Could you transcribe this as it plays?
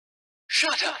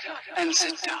Shut up and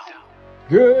sit down.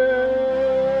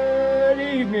 Good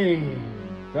evening,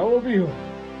 fellow viewers.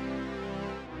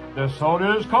 The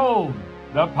soda is cold,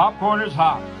 the popcorn is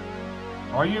hot.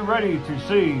 Are you ready to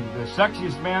see the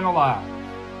sexiest man alive?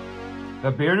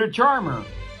 The bearded charmer.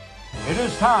 It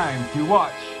is time to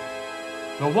watch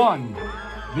the one,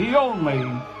 the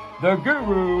only, the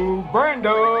Guru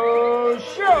Brando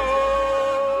Show!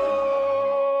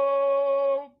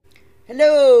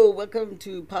 Hello, welcome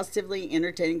to Positively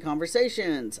Entertaining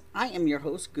Conversations. I am your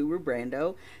host, Guru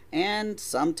Brando, and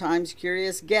sometimes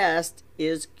curious guest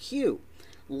is Q.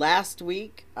 Last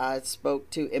week, I spoke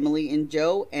to Emily and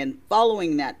Joe, and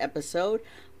following that episode,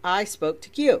 I spoke to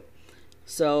Q.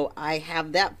 So I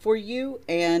have that for you,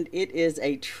 and it is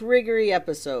a triggery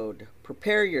episode.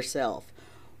 Prepare yourself.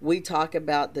 We talk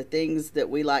about the things that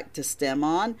we like to stem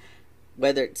on,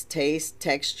 whether it's taste,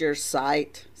 texture,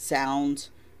 sight, sounds.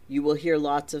 You will hear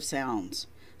lots of sounds.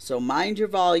 So mind your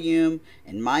volume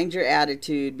and mind your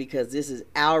attitude, because this is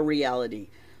our reality.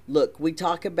 Look, we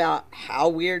talk about how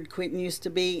weird Quentin used to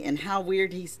be and how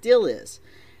weird he still is.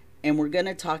 And we're going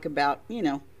to talk about,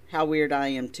 how weird I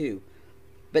am too.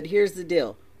 But here's the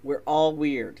deal. We're all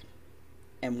weird.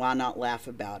 And why not laugh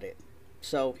about it?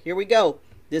 So here we go.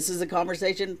 This is a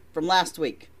conversation from last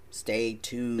week. Stay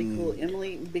tuned. Really cool,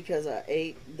 Emily, because I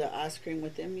ate the ice cream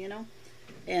with him,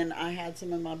 and I had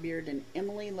some in my beard, and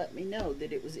Emily let me know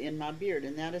that it was in my beard,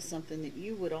 and that is something that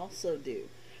you would also do.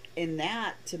 And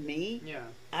that, to me,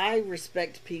 I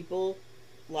respect people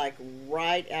like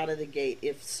right out of the gate.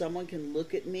 If someone can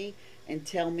look at me and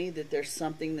tell me that there's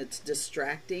something that's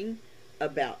distracting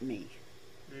about me.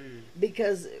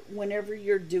 Because whenever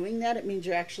you're doing that, it means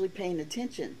you're actually paying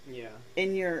attention. Yeah.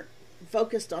 And you're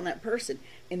focused on that person.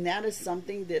 And that is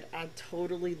something that I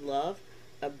totally love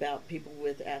about people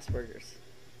with Asperger's.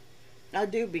 I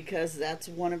do, because that's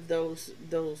one of those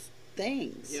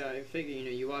things. Yeah, I figure,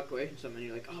 you walk away from something and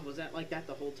you're like, oh, was that like that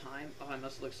the whole time? Oh, I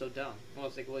must look so dumb. Well,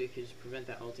 it's like, well, you could just prevent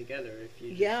that altogether if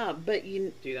you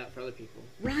just do that for other people.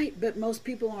 Right, but most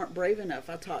people aren't brave enough.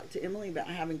 I talked to Emily about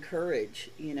having courage,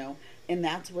 and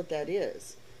that's what that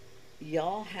is.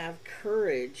 Y'all have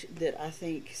courage that I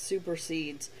think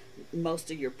supersedes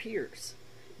most of your peers,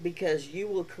 because you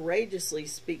will courageously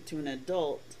speak to an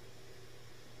adult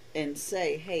and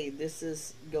say, hey, this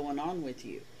is going on with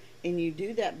you. And you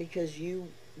do that because you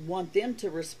want them to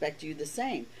respect you the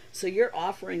same. So you're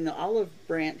offering the olive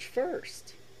branch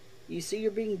first. You see, you're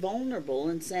being vulnerable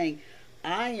and saying,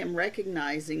 I am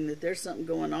recognizing that there's something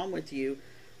going on with you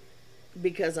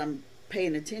because I'm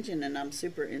paying attention and I'm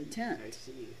super intent. I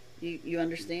see. You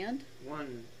understand?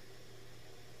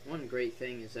 One great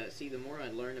thing is that, the more I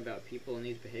learn about people and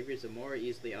these behaviors, the more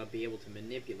easily I'll be able to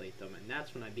manipulate them, and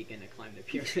that's when I begin to climb the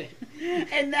pyramid.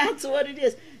 And that's what it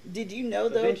is. Did you know,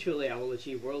 though? Eventually, I will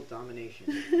achieve world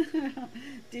domination.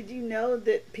 Did you know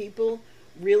that people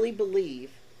really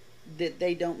believe that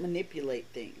they don't manipulate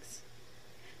things?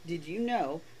 Did you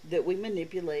know that we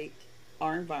manipulate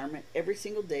our environment every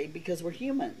single day because we're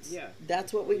humans? Yeah.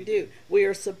 That's what we do. We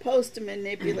are supposed to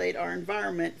manipulate our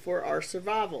environment for our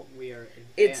survival. We are advanced.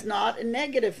 It's not a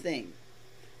negative thing.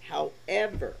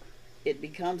 However, it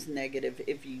becomes negative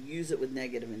if you use it with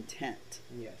negative intent.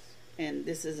 Yes. And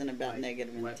this isn't about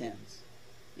negative intent. Weapons.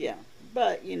 Yeah.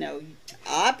 But,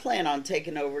 I plan on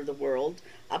taking over the world.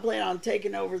 I plan on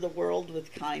taking over the world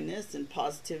with kindness and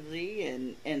positivity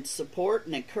and support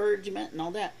and encouragement and all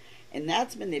that. And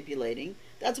that's manipulating.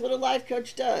 That's what a life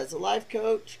coach does. A life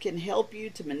coach can help you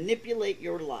to manipulate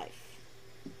your life.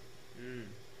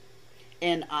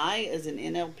 And I, as an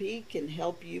NLP, can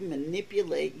help you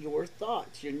manipulate your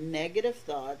thoughts, your negative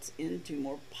thoughts, into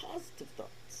more positive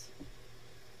thoughts.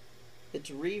 It's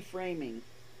reframing.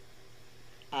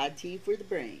 IT for the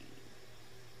brain.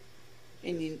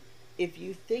 And if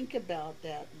you think about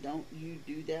that, don't you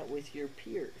do that with your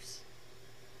peers?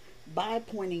 By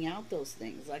pointing out those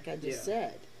things, like I just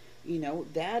said.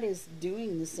 That is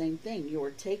doing the same thing.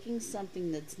 You're taking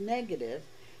something that's negative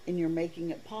and you're making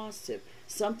it positive.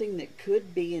 Something that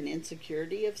could be an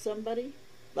insecurity of somebody.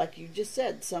 Like you just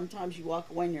said, sometimes you walk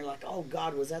away and you're like, oh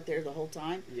God, was that there the whole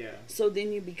time? Yeah. So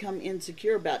then you become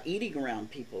insecure about eating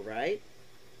around people, right?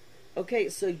 Okay,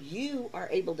 so you are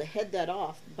able to head that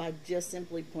off by just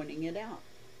simply pointing it out.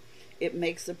 It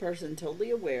makes the person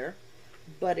totally aware,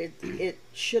 but it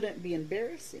shouldn't be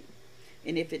embarrassing.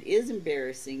 And if it is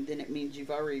embarrassing, then it means you've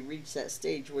already reached that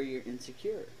stage where you're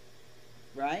insecure.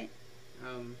 Right?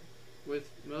 With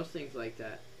most things like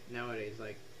that nowadays,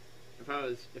 like if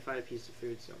I had a piece of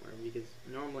food somewhere, because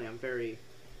normally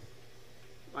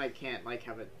I can't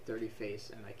have a dirty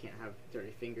face and I can't have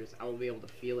dirty fingers. I will be able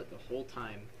to feel it the whole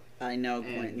time. I know,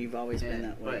 Quentin, you've always been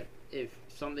that way. if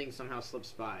something somehow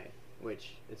slips by,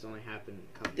 which it's only happened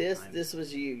a couple of times. This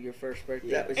was you, your first birthday.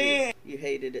 Yeah. That was you. You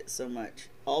hated it so much.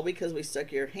 All because we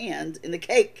stuck your hand in the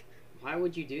cake. Why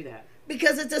would you do that?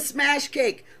 Because it's a smash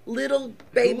cake. Little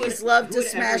babies love who to would ever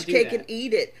smash do cake that? and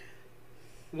eat it.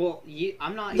 Well,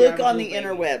 I'm not your Look on the average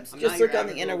little baby. interwebs. I'm Just not your look on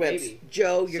the average little interwebs. baby.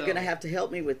 Joe, you're So, going to have to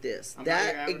help me with this. I'm not your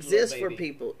That average exists little for baby.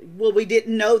 people. Well, we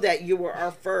didn't know that you were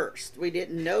our first. We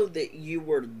didn't know that you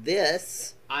were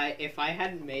this. If I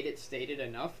hadn't made it stated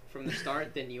enough from the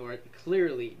start, then you are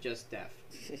clearly just deaf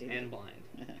and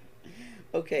blind.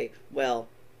 Okay, well,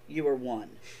 you were one.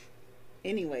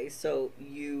 Anyway, so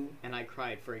you... And I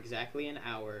cried for exactly an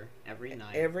hour every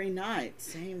night. Every night,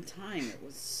 same time. It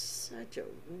was such a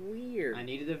weird... I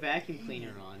needed a vacuum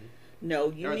cleaner on. No,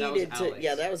 you Or that was needed to... Alex.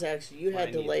 Yeah, that was actually... You What had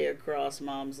I to needed. lay across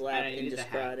Mom's lap And I and needed just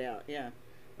the hat. cry it out. Yeah.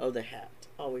 Oh, the hat.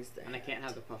 Always the And I hat. can't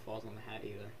have the puffballs on the hat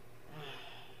either.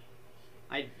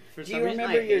 For Do some you reason,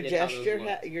 remember I your hated how those gesture looked.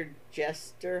 hat? Your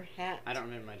jester hat? I don't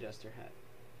remember my jester hat.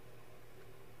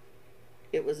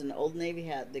 It was an Old Navy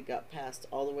hat that got passed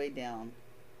all the way down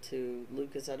to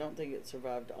Lucas. I don't think it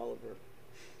survived Oliver.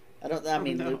 I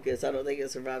mean no. Lucas. I don't think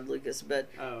it survived Lucas, but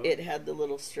Oh. it had the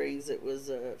little strings. It was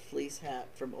a fleece hat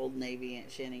from Old Navy.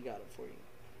 Aunt Shanny got it for you.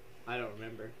 I don't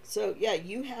remember. So yeah,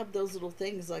 you have those little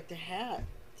things like the hat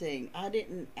thing. I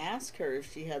didn't ask her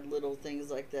if she had little things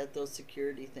like that, those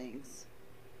security things.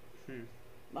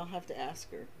 I'll have to ask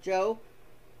her. Joe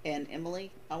and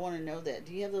Emily, I want to know that.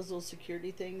 Do you have those little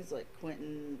security things? Like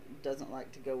Quentin doesn't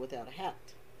like to go without a hat.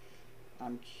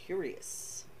 I'm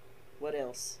curious. What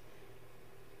else?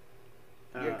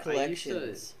 Your collections. I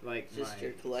used to like Just my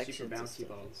your collections super and bouncy stuff.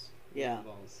 balls. Yeah. Balloon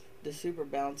balls. The super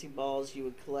bouncy balls, you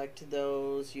would collect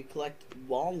those. You collect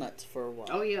walnuts for a while.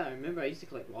 Oh yeah, I remember I used to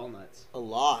collect walnuts. A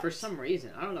lot. For some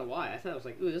reason, I don't know why. I thought I was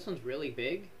like, ooh, this one's really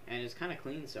big and it's kind of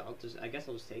clean, so I guess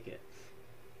I'll just take it.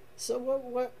 So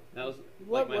what That was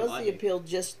what like my was logic. the appeal?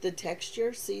 Just the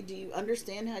texture? See, do you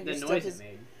understand how The your stuff noise is? it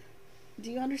made.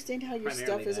 Do you understand how your stuff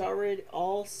Primarily is that. already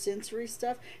all sensory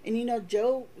stuff? And you know,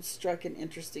 Joe struck an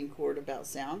interesting chord about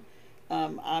sound.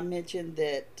 I mentioned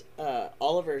that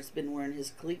Oliver's been wearing his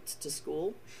cleats to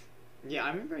school. Yeah, I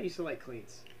remember I used to like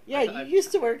cleats. Yeah, I you thought I-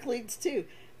 used to wear cleats too,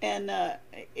 and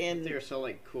They were so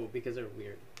like cool because they're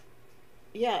weird.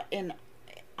 yeah, and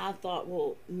I thought,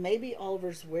 well, maybe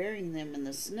Oliver's wearing them in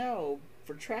the snow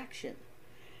for traction,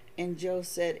 and Joe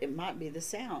said it might be the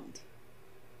sound.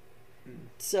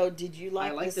 So, did you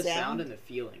like I like the sound? and the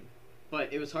feeling,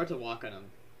 but it was hard to walk on them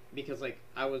because like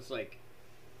I was like,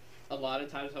 a lot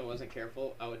of times if I wasn't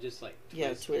careful, I would just like twist.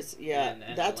 Yeah, twist. Yeah,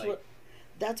 and, that's like,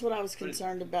 what I was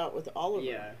concerned about with Oliver.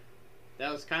 Yeah,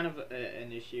 that was kind of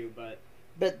an issue, but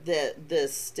But the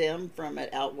stem from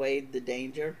it outweighed the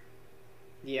danger.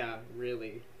 yeah,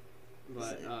 really.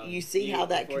 But You see how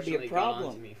that could be a unfortunately problem. got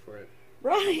onto me for it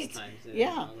Right. times, and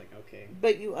Yeah. I was like, okay.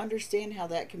 But you understand how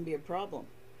that can be a problem.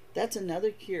 That's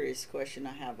another curious question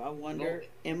I have. I wonder, Well-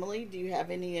 Emily, do you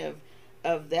have any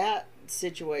of that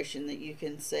situation that you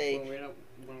can say,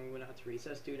 When we went out to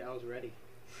recess, dude, I was ready.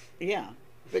 yeah.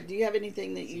 But do you have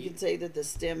anything that you See? can say that the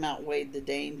stem outweighed the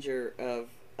danger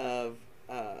of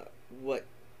what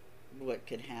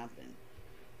could happen?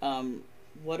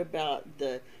 What about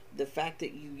the fact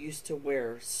that you used to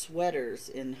wear sweaters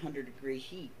in 100-degree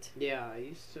heat? Yeah, I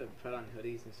used to put on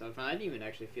hoodies and stuff, and I didn't even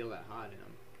actually feel that hot in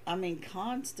them. I mean,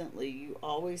 constantly, you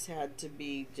always had to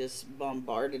be just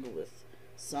bombarded with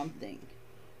something.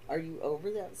 Are you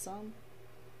over that some?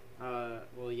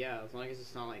 Well, yeah, as long as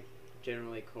it's not like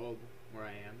generally cold where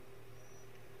I am.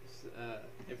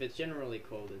 If it's generally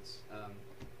cold,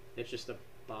 it's just a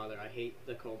bother. I hate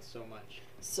the cold so much.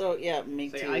 So yeah, me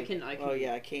So, too. yeah, I can. Oh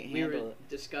yeah, I can't We handle were it.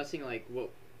 discussing like what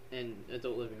in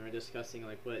adult living. We were discussing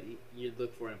like what you'd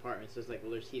look for in apartments. It's like,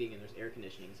 well, there's heating and there's air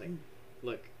conditioning. It's like,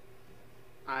 look,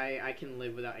 I can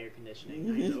live without air conditioning.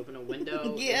 I need to open a window.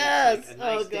 and it's, Yes! like, a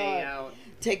nice Oh, day God. out.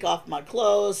 Take off my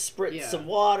clothes, spritz Yeah. some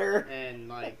water. And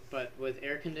like, but with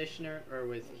air conditioner or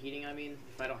with heating, I mean,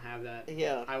 if I don't have that,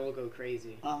 Yeah. I will go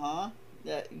crazy.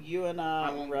 That you and I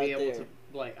I won't right be able there.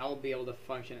 to like. I will be able to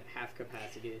function at half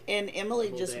capacity. And Emily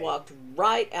the whole just day. walked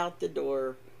right out the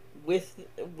door with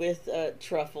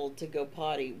Truffle to go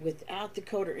potty without the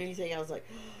coat or anything. I was like,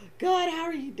 God, how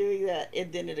are you doing that?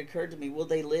 And then it occurred to me, well,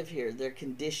 they live here. They're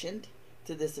conditioned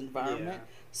to this environment.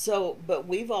 Yeah. So, but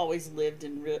we've always lived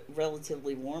in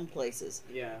relatively warm places.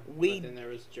 Yeah. We- But then there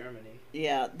was Germany.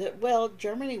 Yeah, well,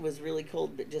 Germany was really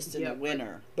cold, but just in Yeah, the but-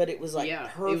 winter. But it was like yeah,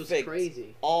 perfect. it was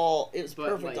crazy. It was But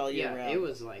perfect like, all year yeah, round. it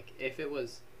was like if it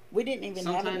was We didn't even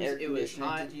have an sometimes air it was conditioner.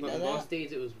 hot, Did you but know that? most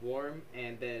days it was warm,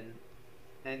 and then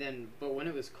And then, but when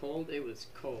it was cold, man.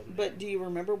 But do you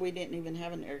remember we didn't even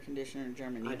have an air conditioner in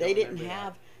Germany? I They don't didn't remember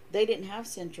have that. they didn't have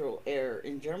central air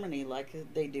in Germany like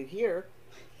they do here.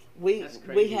 We That's we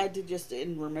crazy. had to just,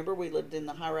 and remember we lived in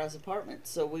the high rise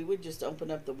apartments, so we would just open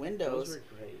up the Those windows. were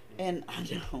great. Man. And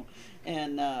I know,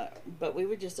 and but we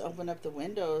would just open up the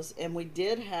windows, and we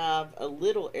did have a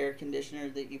little air conditioner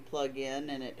that you plug in,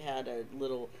 and it had a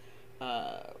little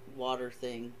water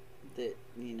thing that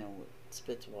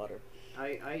spits water.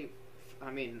 I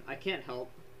mean, I can't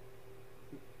help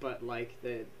but like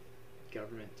the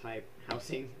government type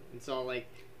housing. It's all like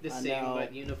the I same, know.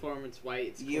 but uniform. It's white.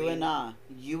 It's You clean. and I,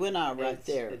 right it's,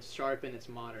 there. It's sharp and it's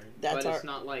modern. That's but our- it's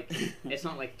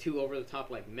not like too over the top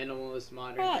like minimalist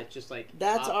modern. Right. It's just like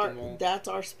That's optimal.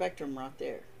 our spectrum right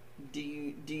there. Do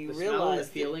you the smell and realize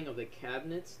the feeling of the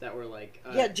cabinets that were like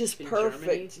yeah, just in perfect.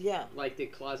 Germany, Yeah, like the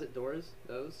closet doors,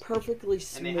 those. perfectly And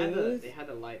smooth. they had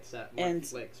the lights that And- weren't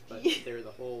flicks, but they were the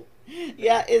whole.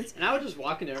 Yeah, it's. And I would just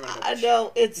walk in there and I'd go, I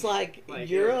know it's like, like, it was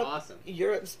Europe. awesome.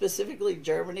 Europe, specifically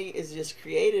Germany, is just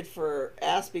created for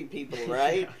Aspie people,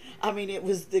 right? Yeah. I mean, it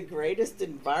was the greatest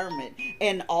environment,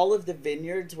 and all of the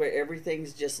vineyards where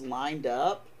everything's just lined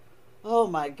up. Oh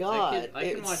my God! I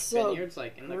can it's watch so vineyards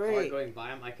like in the car great. going by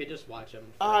them. I could just watch them.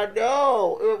 I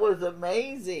know, it was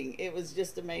amazing. It was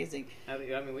just amazing. I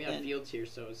mean, we have And- fields here,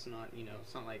 so it's not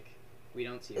it's not like we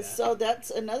don't see that. So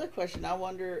that's another question. I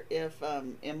wonder if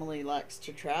Emily likes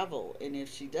to travel, and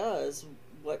if she does,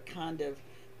 what kind of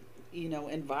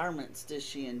environments does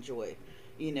she enjoy?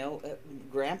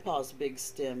 Grandpa's big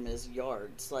stem is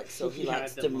yards, like, so he Yeah,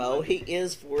 likes the to mow. lawn. He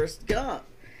is Forrest Gump.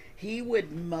 He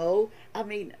would mow. I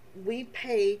mean, we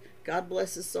pay, God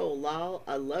bless his soul, Lyle,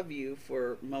 I love you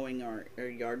for mowing our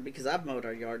yard, because I've mowed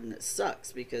our yard and it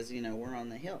sucks because we're on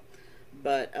the hill.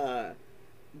 But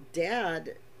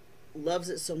Dad loves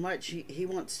it so much, he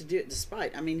wants to do it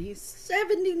despite. I mean, he's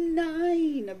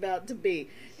 79 about to be,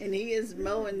 and he is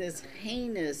mowing this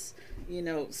heinous,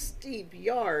 steep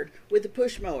yard with a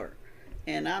push mower.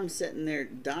 And I'm sitting there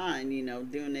dying,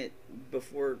 doing it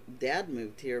before Dad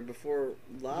moved here, before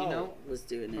Lyle was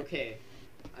doing it. Okay,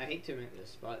 I hate to admit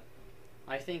this, but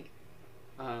I think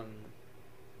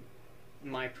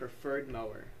my preferred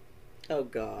mower Oh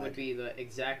God! would be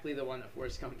exactly the one that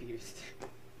Forrest Gump used.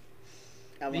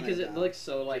 I wanna Because it die. looks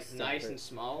so like Just stop nice it. and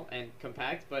small and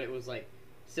compact, but it was like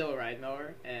still a ride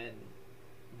mower,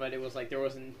 but it was like there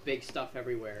wasn't big stuff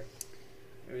everywhere.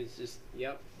 It was just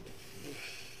it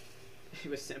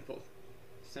was simple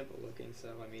looking. So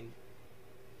I mean,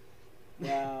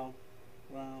 Wow,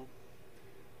 wow!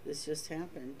 This just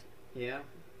happened. yeah,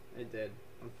 it did,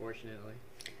 unfortunately.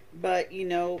 But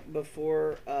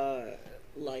before,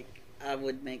 like, I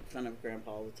would make fun of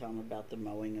Grandpa all the time about the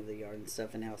mowing of the yard and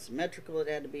stuff, and how symmetrical it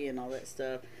had to be and all that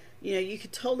stuff. You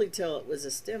could totally tell it was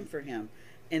a stem for him.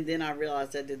 And then I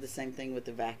realized I did the same thing with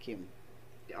the vacuum.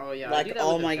 Oh yeah, I Like, do that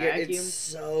oh with the my God, vacuum. it's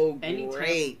so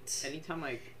great.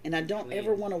 Anytime And I don't clean.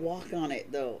 ever want to walk on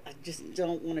it, though. I just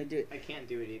don't want to do it. I can't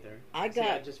do it either. I See, I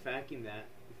got just vacuum that.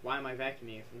 Why am I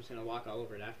vacuuming if I'm just gonna walk all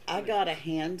over it after? I got a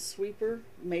hand sweeper.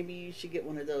 Maybe you should get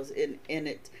one of those. And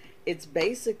it's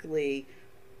basically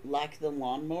like the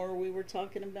lawnmower we were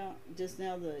talking about just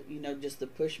now. Just the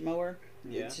push mower.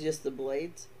 Yeah. It's just the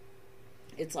blades.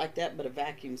 It's like that, but a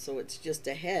vacuum. So it's just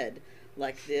a head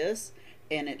like this,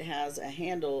 and it has a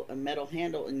handle, a metal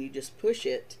handle, and you just push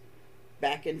it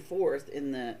back and forth,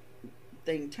 and the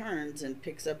thing turns and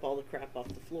picks up all the crap off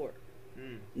the floor.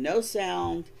 Mm. No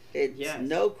sound. It's Yes,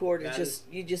 no cord. It's that just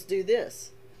you just do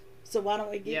this. So why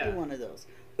don't we get Yeah. you one of those?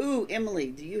 Ooh, Emily,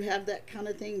 do you have that kind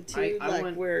of thing too? I like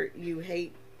want- where you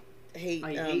hate. I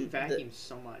hate vacuums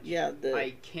so much. Yeah,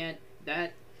 I can't.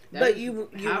 That but is you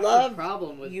half love the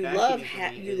problem with you vacuuming love for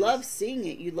me you is love seeing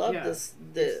it. You love Yeah. this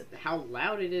it's how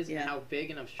loud it is Yeah. and how big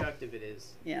and obstructive it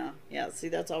is. yeah. See,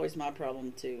 that's always my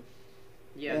problem too.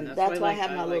 Yeah, And and that's why I like,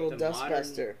 have my like little the dust modern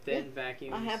buster. Thin Yeah,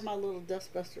 vacuums. I have my little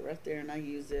dust buster right there, and I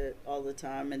use it all the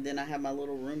time. And then I have my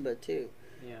little Roomba too.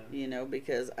 Yeah.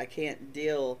 Because I can't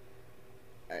deal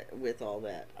with all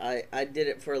that. I did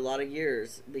it for a lot of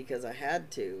years because I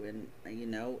had to, and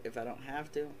if I don't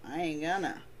have to, I ain't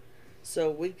gonna.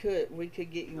 So we could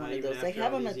get you Not one of even those. They after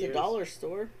have all them at these the years? dollar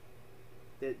store.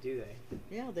 Do they?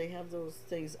 Yeah, they have those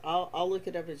things. I'll look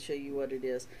it up and show you what it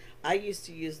is. I used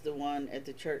to use the one at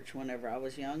the church whenever I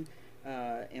was young,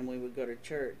 and we would go to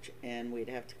church and we'd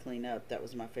have to clean up. That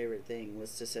was my favorite thing,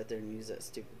 was to sit there and use that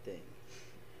stupid thing.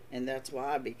 And that's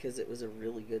why, because it was a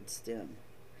really good stem.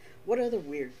 What other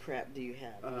weird crap do you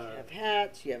have? You have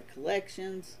hats. You have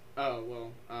collections. Oh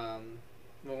well,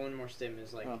 one more statement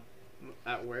is like Oh.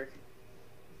 at work.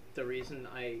 The reason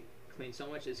I clean so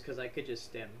much is because I could just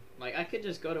stim. Like, I could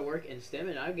just go to work and stim,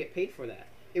 and I would get paid for that.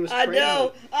 It was I crazy.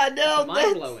 know. It's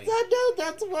mind-blowing. I know.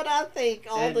 That's what I think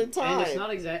all the time.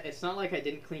 And it's not like I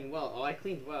didn't clean well. Oh, I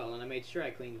cleaned well, and I made sure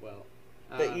I cleaned well.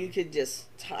 But you could just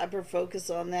hyper focus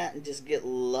on that and just get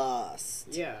lost.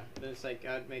 Yeah, and it's like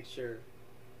I'd make sure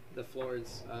the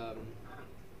floors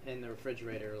in the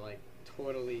refrigerator like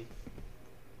totally.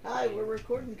 Hi, we're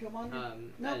recording. Come on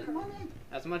in. No, come on in.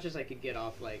 As much as I could get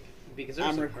off, like, because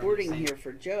I'm recording here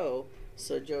for Joe,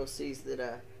 so Joe sees that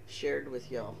I shared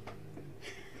with y'all.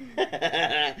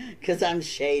 Because I'm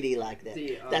shady like that.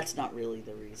 See, that's not really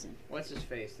the reason. What's his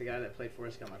face? The guy that played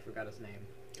Forrest Gump. I forgot his name.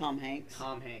 Tom Hanks.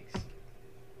 Tom Hanks.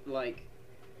 Like,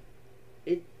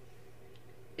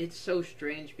 it's so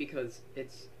strange because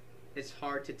it's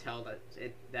hard to tell that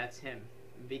that's him,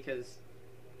 because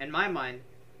in my mind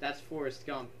that's Forrest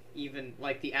Gump. Even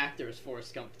like the actor is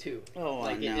Forrest Gump too. Oh,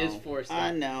 like, I know. it is Forrest Gump.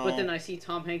 I know. But then I see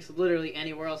Tom Hanks literally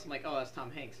anywhere else. I'm like, oh, that's Tom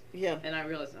Hanks. Yeah. And I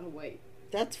realize, oh wait,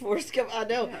 that's Forrest Gump. I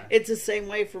know. Yeah. It's the same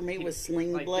way for me with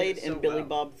Sling like, Blade did it so and Billy well.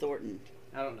 Bob Thornton.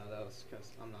 I don't know. That was because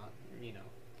I'm not,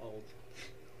 old.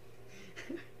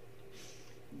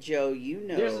 Joe, you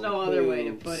know There's no other who way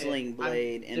to put Sling it.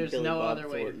 Blade and There's Billy no Bob other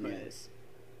way to Thornton put it. is.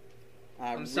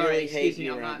 I I'm really sorry. hate Excuse me.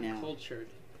 you I'm right not now. cultured.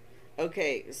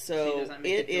 Okay, See, so does that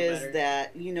make it you feel is better?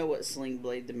 that you know what Sling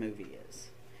Blade the movie is,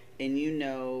 and you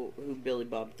know who Billy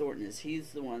Bob Thornton is.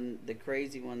 He's the one, the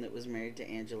crazy one that was married to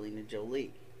Angelina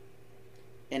Jolie.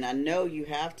 And I know you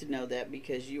have to know that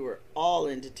because you were all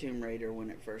into Tomb Raider when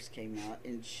it first came out,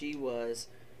 and she was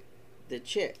the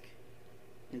chick,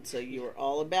 and so you were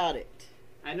all about it.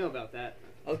 I know about that.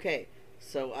 Okay,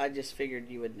 so I just figured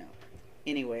you would know.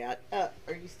 Anyway, are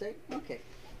you staying? Okay.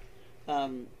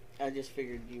 I just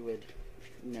figured you would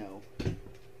know.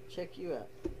 Check you out.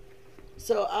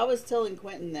 So I was telling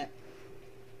Quentin that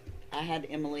I had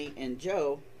Emily and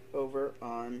Joe over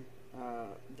on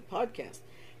the podcast.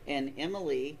 And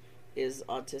Emily is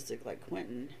autistic like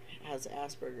Quentin, has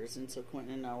Asperger's. And so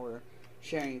Quentin and I were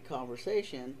sharing a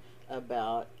conversation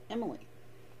about Emily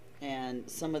and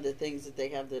some of the things that they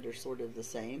have that are sort of the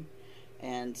same.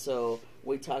 And so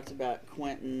we talked about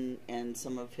Quentin and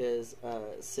some of his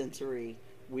sensory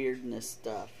weirdness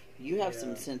stuff. You have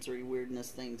some sensory weirdness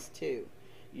things too.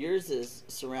 Yours is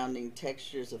surrounding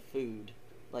textures of food,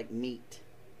 like meat.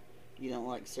 You don't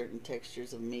like certain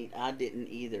textures of meat. I didn't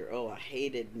either. Oh, I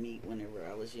hated meat whenever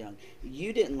I was young.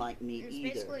 You didn't like meat It's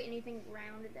either. basically anything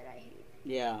round that I hate.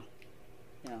 Yeah.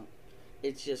 Yeah.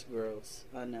 It's just gross.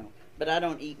 I know. But I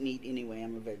don't eat meat anyway.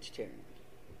 I'm a vegetarian.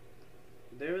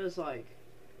 There was like,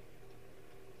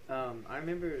 I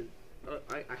remember,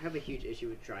 I have a huge issue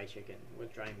with dry chicken,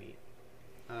 with dry meat.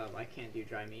 I can't do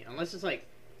dry meat unless it's like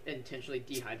intentionally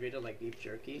dehydrated, like beef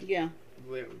jerky. Yeah.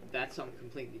 That's something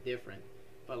completely different.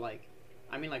 But like,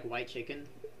 I mean like white chicken,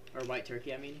 or white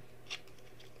turkey. I mean,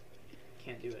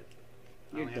 can't do it.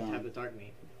 You're I only have to dumb. have the dark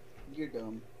meat You're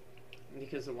dumb.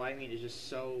 because the white meat is just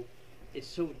so, it's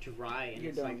so dry and You're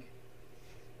it's dumb. like.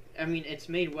 I mean, it's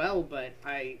made well, but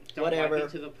I don't Whatever. like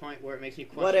it to the point where it makes me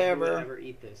question Whatever. who would ever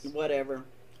eat this. Whatever.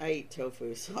 I eat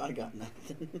tofu, so I got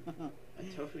nothing.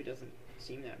 Tofu doesn't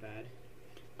seem that bad.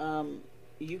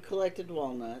 You collected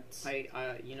walnuts. I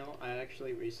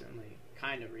actually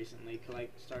kind of recently,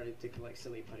 started to collect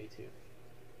silly putty too.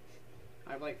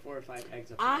 I have like 4 or 5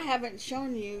 eggs up I there. haven't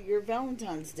shown you your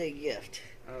Valentine's Day gift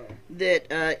Oh.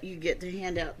 that you get to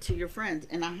hand out to your friends,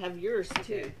 and I have yours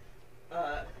too. Okay.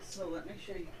 So let me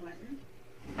show you, Quentin.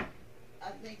 I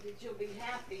think that you'll be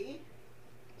happy.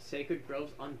 Sacred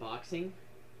Grove's unboxing.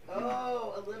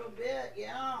 Oh, a little bit,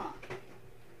 yeah.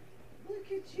 Look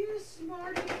at you,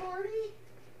 smarty party.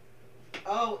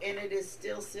 Oh, and it is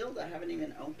still sealed. I haven't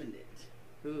even opened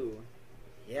it. Ooh.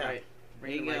 Yeah. Alright,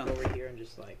 bring the Here you mic go. over here and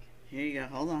just like. Here you go.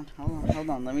 Hold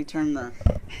on. Let me turn the.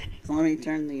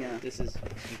 This is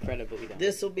incredibly done.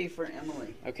 This will be for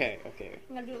Emily. Okay.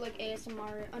 I'm gonna do like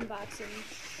ASMR unboxing.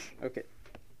 Okay.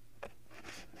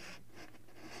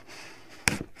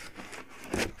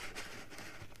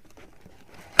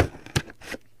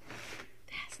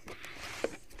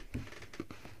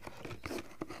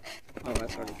 Oh,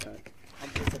 that's already cut. I'll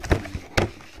disappoint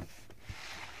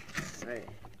you. Right.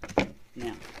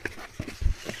 Now.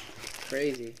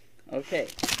 Crazy. Okay.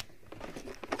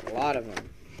 A lot of them.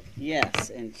 Yes,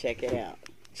 and check it out.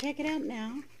 Check it out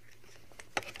now.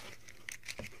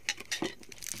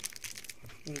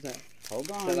 What is that?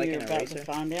 Hold on, Is that like you're an about to eraser?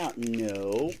 find out.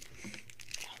 No.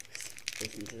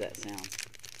 Listen to that sound.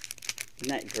 Isn't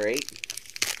that great?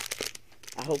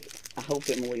 I hope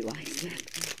Emily likes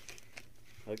that.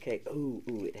 Okay. Ooh,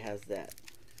 it has that.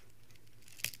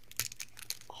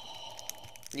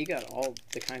 You got all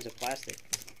the kinds of plastic.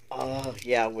 Oh,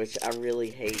 yeah, which I really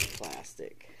hate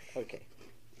plastic. Okay.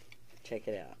 Check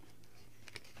it out.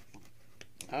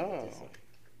 Oh.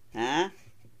 Huh?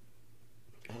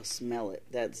 Oh, smell it.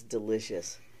 That's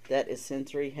delicious. That is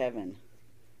sensory heaven.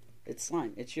 It's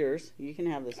slime. It's yours. You can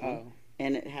have this one. Oh.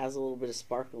 And it has a little bit of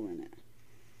sparkle in it.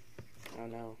 Oh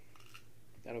no.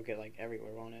 That'll get like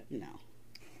everywhere, won't it? No.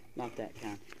 Not that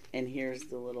kind. And here's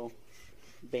the little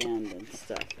band and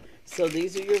stuff. So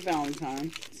these are your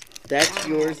Valentines. That's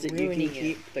yours that you can Ruining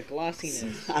keep. it. The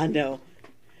glossiness. I know.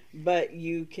 But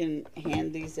you can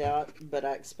hand these out, but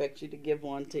I expect you to give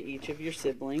one to each of your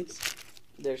siblings.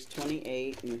 There's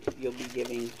 28, and you'll be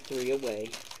giving 3 away.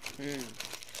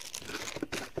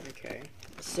 Okay.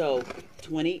 So,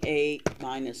 28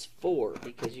 minus 4,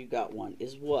 because you got one,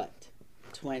 is what?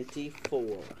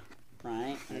 24,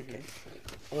 right? Okay.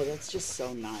 Oh, that's just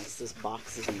so nice. This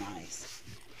box is nice.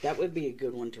 That would be a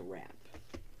good one to wrap.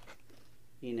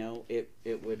 You know, it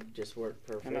would just work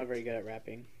perfect. I'm not very good at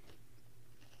wrapping.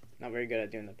 Not very good at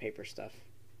doing the paper stuff.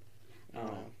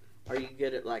 Oh. Are you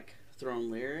good at, like, throwing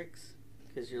lyrics?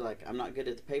 Because you're like, I'm not good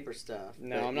at the paper stuff.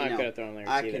 No, but, I'm not good at throwing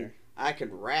lyrics either. I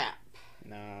can rap.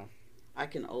 No. I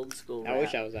can old school rap. I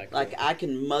wish I was that good. Like, I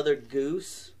can Mother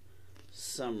Goose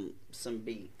some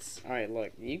beats. Alright,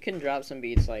 look. You can drop some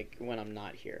beats, like, when I'm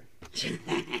not here.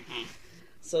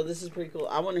 So this is pretty cool.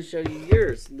 I want to show you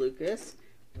yours, Lucas.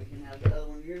 We can have the other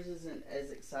one. Yours isn't as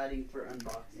exciting for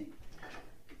unboxing.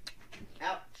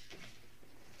 Ouch.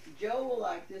 Joe will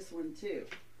like this one too.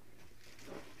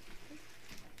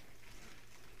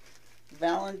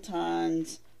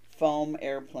 Valentine's foam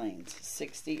airplanes.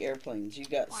 60 airplanes. You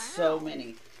got so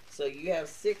many. So you have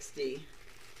 60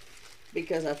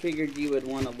 because I figured you would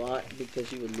want a lot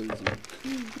because you would lose them.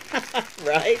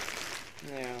 Right?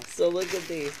 Yeah. So look at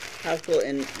these. How cool.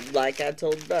 And like I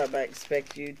told Bub, I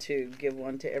expect you to give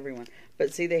one to everyone.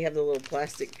 But see, they have the little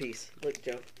plastic piece. Look,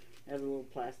 Joe. They have a little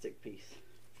plastic piece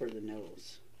for the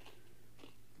nose.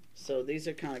 So these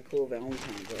are kind of cool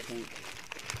Valentines, I think.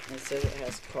 It says it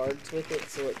has cards with it,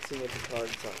 so let's see what the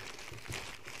cards are.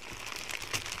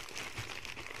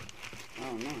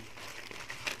 Oh, no.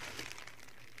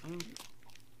 Oh.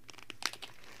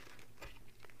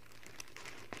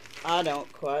 I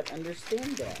don't quite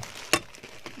understand that.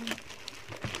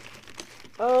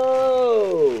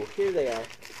 Oh, here they are.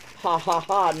 Ha ha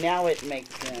ha, now it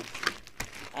makes sense.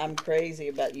 I'm crazy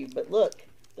about you, but look,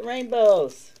 the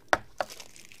rainbows.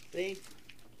 See?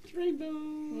 Rainbows.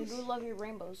 You do love your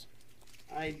rainbows.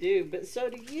 I do, but so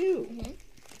do you. Mm-hmm.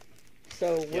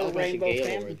 So Y'all we're a bunch of Rainbow gay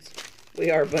family. lords.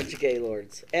 We are a bunch of gay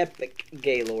lords. Epic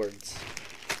gay lords.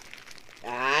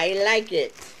 I like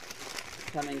it.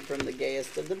 Coming from the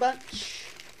gayest of the bunch.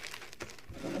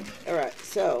 Alright,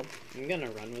 so. I'm gonna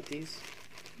run with these,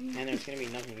 and there's gonna be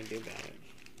nothing to do about it.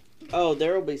 Oh,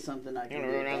 there will be something I can I'm do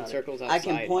gonna run around about it. circles I outside.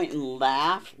 can point and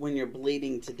laugh when you're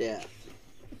bleeding to death.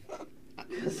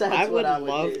 That's I would what I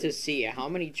love do. to see how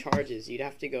many charges you'd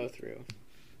have to go through.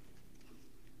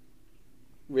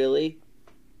 Really?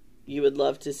 You would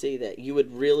love to see that. You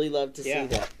would really love to Yeah, see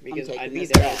that. because I'm I'd taking be this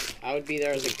there. back. I would be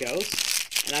there as a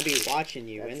ghost, and I'd be watching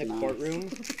you That's in the nice. courtroom,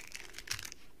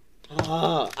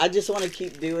 Oh, I just want to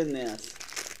keep doing this.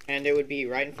 and it would be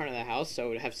right in front of the house, so it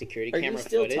would have security Are you camera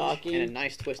still footage talking? and a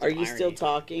nice twist Are of you irony. still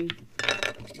talking?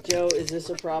 Joe, is this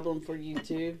a problem for you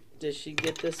too? Does she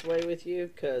get this way with you?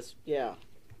 Because, yeah.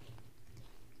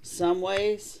 Some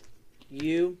ways,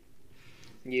 you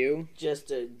You?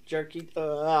 just a jerky.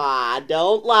 I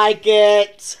don't like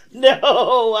it.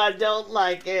 No, I don't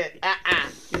like it.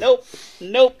 Nope.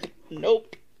 Nope.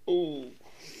 Nope. Ooh.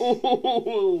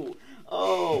 Ooh.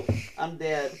 Oh, I'm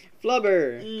dead.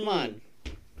 Flubber! Mm. Come on.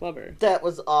 Flubber. That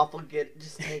was awful.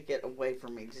 Just take it away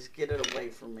from me. Just get it away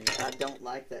from me. I don't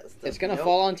like that stuff. It's gonna Nope.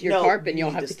 fall onto your No, carpet and you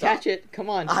you'll need have to stop. catch it. Come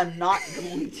on. I'm not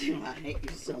going to. I hate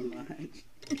you so much.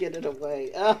 Get it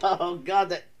away. Oh, God,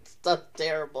 that stuff's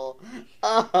terrible.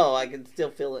 Oh, I can still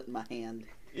feel it in my hand.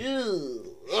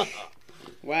 Ew.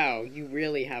 Wow, you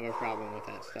really have a problem with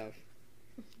that stuff.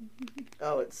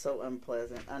 Oh, it's so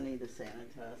unpleasant. I need to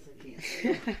sanitize.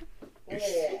 I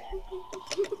can't.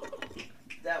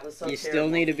 That was so You terrible. still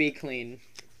need to be clean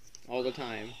all the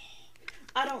time.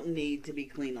 I don't need to be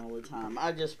clean all the time.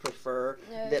 I just prefer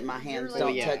that my hands you're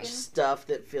don't like touch vegan? stuff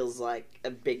that feels like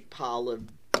a big pile of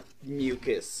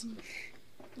mucus.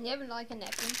 You have like a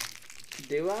napkin?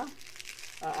 Do I?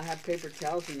 I have paper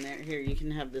towels in there. Here, you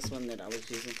can have this one that I was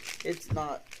using. It's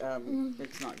not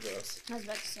gross. I was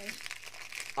about to say.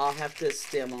 I'll have to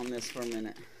stem on this for a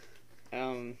minute.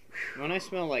 When I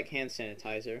smell like hand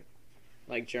sanitizer,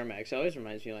 like Germ-X, it always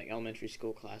reminds me of like elementary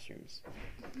school classrooms.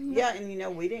 Yeah, and you know,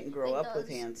 we didn't grow It up with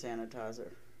does. hand sanitizer.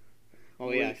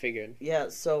 Oh yeah, I figured. Yeah,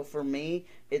 so for me,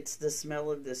 it's the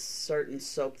smell of this certain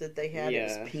soap that they had. Yeah.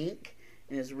 It's pink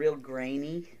and it's real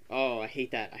grainy. Oh, I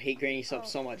hate that. I hate grainy soap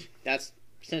so much. That's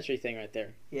sensory thing right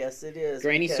there. Yes, it is.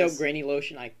 Grainy because- soap, grainy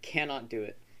lotion. I cannot do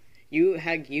it. You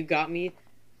got me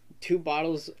 2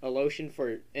 bottles of lotion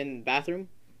in the bathroom.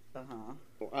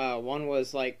 One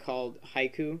was like called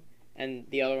Haiku, and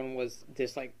the other one was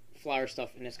this like flower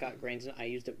stuff, and it's got grains in it. I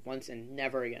used it once and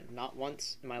never again. Not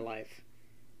once in my life.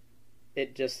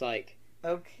 It just like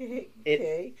Okay.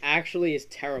 it actually is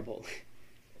terrible.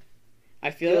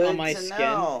 I feel Good it on my to skin,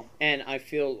 know. and I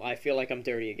feel like I'm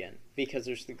dirty again because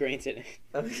there's the grains in it.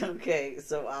 Okay,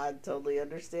 so I totally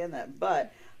understand that.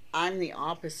 But I'm the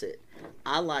opposite.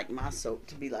 I like my soap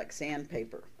to be like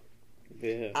sandpaper.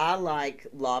 Yeah. I like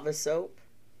lava soap.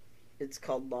 It's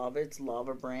called Lava. It's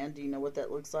Lava brand. Do you know what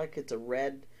that looks like? It's a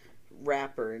red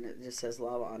wrapper and it just says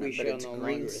lava on it, We but shall it's no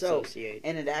green longer soap. associate.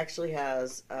 And it actually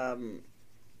has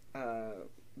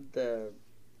the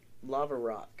lava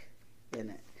rock in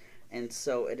it. And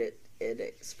so it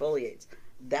exfoliates.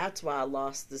 That's why I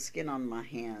lost the skin on my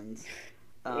hands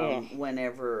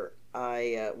whenever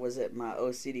I was at my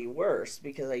OCD worst,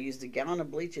 because I used a gallon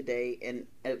of bleach a day and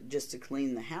just to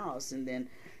clean the house, and then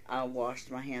I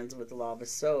washed my hands with lava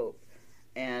soap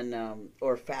and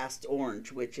or Fast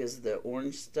Orange, which is the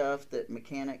orange stuff that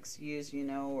mechanics use, you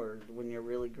know, or when you're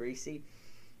really greasy.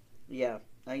 Yeah,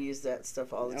 I use that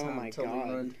stuff all the time. Oh my Totally God.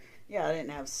 ruined. Yeah, I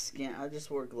didn't have skin. I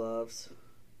just wore gloves.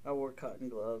 I wore cotton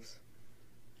gloves.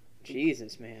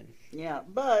 Jesus, man. Yeah,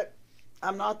 but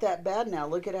I'm not that bad now.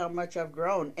 Look at how much I've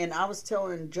grown. And I was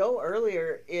telling Joe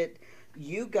earlier,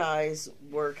 you guys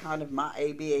were kind of my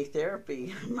ABA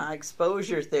therapy, my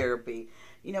exposure therapy.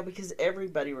 You know, because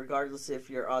everybody, regardless if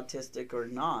you're autistic or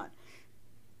not,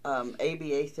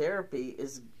 ABA therapy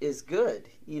is good.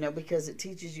 You know, because it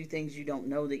teaches you things you don't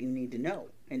know that you need to know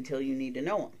until you need to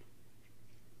know them.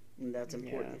 And that's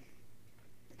important.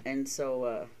 And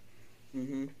so,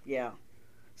 yeah.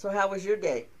 So how was your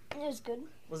day? It was good.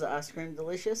 Was the ice cream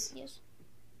delicious? Yes.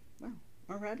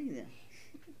 Alrighty then.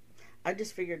 I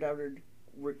just figured I would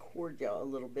record y'all a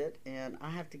little bit, and I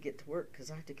have to get to work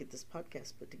because I have to get this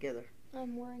podcast put together.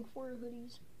 I'm wearing 4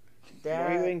 hoodies. Why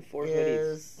are you wearing 4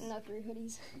 hoodies? Not 3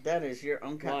 hoodies. That is your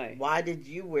own kind. Why did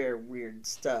you wear weird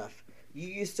stuff? You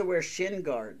used to wear shin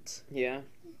guards. Yeah.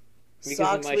 Because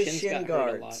Socks my with shins shin got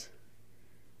hurt a lot. guards.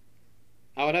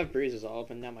 I would have bruises all up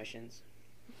and down my shins.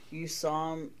 You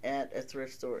saw them at a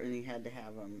thrift store, and you had to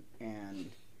have them,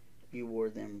 and you wore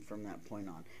them from that point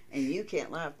on. And you can't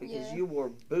laugh because you wore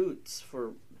boots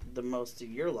for the most of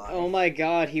your life. Oh my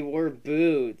God, he wore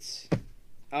boots.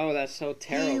 Oh, that's so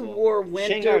terrible. He wore Shin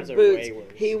winter guards are boots. way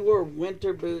worse. He wore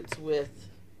winter boots with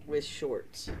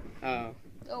shorts. Oh.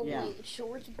 Oh, Yeah. wait,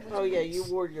 shorts? Oh yeah, you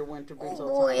wore your winter boots Oh,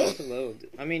 all the time. boy. That's low.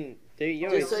 I mean, you Just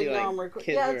always so see you know I'm like kids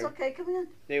yeah, it's wear, okay. Come in.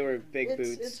 they wear big It's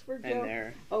boots for and Joe.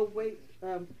 they're... Oh wait.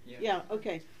 Yeah.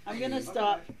 Okay. I'm gonna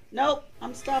stop. Nope.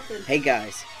 I'm stopping. Hey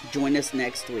guys, join us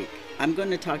next week. I'm going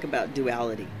to talk about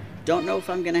duality. Don't know if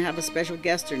I'm going to have a special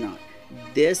guest or not.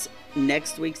 This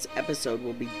next week's episode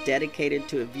will be dedicated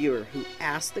to a viewer who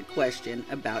asked the question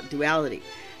about duality.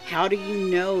 How do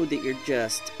you know that you're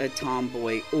just a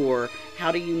tomboy, or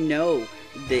how do you know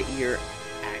that you're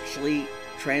actually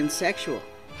transsexual?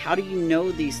 How do you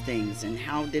know these things, and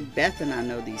how did Beth and I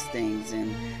know these things,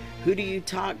 and who do you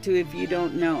talk to if you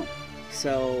don't know?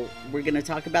 So we're going to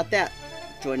talk about that.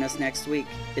 Join us next week.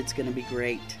 It's going to be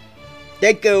great.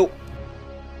 Thank you.